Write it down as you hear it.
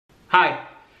Hi,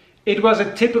 it was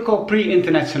a typical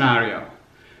pre-internet scenario.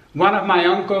 One of my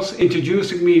uncles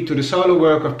introducing me to the solo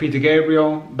work of Peter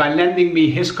Gabriel by lending me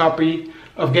his copy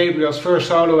of Gabriel's first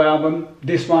solo album,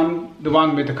 this one, the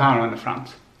one with the car on the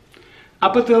front.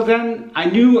 Up until then, I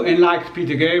knew and liked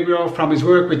Peter Gabriel from his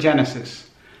work with Genesis.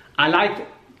 I liked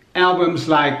albums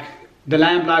like The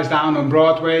Lamb Lies Down on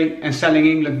Broadway and Selling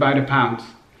England by the Pound.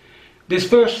 This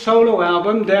first solo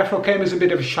album therefore came as a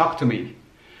bit of a shock to me.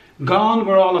 Gone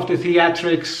were all of the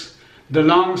theatrics, the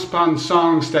long-spun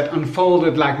songs that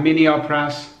unfolded like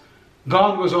mini-operas.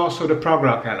 Gone was also the prog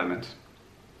rock element.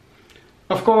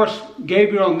 Of course,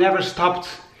 Gabriel never stopped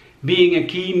being a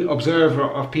keen observer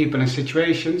of people and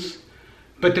situations,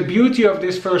 but the beauty of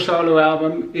this first solo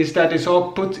album is that it's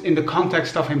all put in the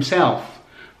context of himself,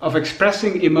 of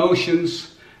expressing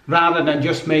emotions rather than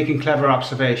just making clever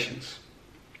observations.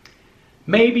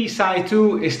 Maybe side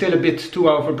 2 is still a bit too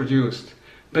overproduced,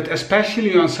 but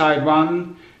especially on side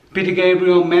 1, Peter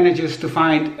Gabriel manages to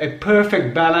find a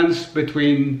perfect balance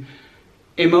between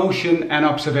emotion and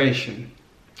observation.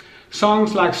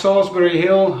 Songs like Salisbury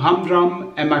Hill,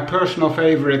 Humdrum and my personal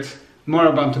favorite,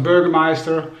 Moribund to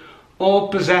Burgermeister, all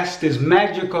possess this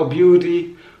magical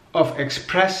beauty of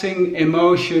expressing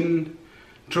emotion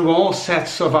through all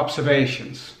sets of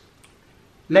observations.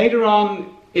 Later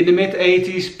on, in the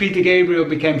mid-80s, Peter Gabriel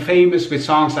became famous with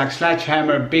songs like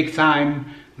Sledgehammer, Big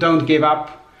Time, Don't Give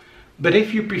Up. But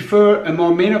if you prefer a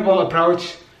more minimal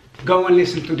approach, go and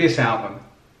listen to this album.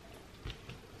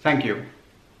 Thank you.